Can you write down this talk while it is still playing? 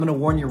I'm going to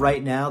warn you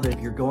right now that if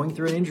you're going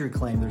through an injury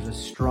claim, there's a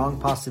strong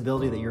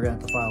possibility that you're going to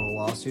have to file a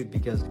lawsuit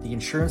because the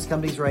insurance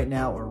companies right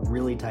now are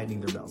really tightening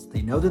their belts.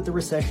 They know that the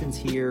recession's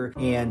here,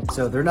 and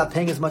so they're not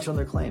paying as much on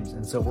their claims.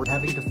 And so we're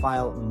having to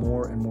file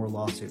more and more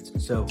lawsuits.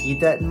 So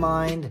keep that in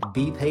mind.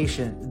 Be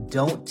patient.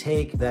 Don't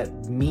take that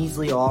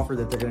measly offer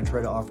that they're going to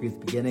try to offer you at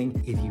the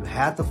beginning. If you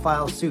have to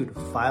file suit,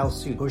 file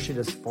suit. Push it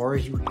as far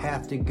as you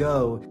have to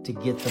go to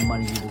get the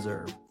money you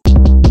deserve.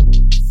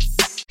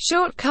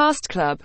 Short Cast Club.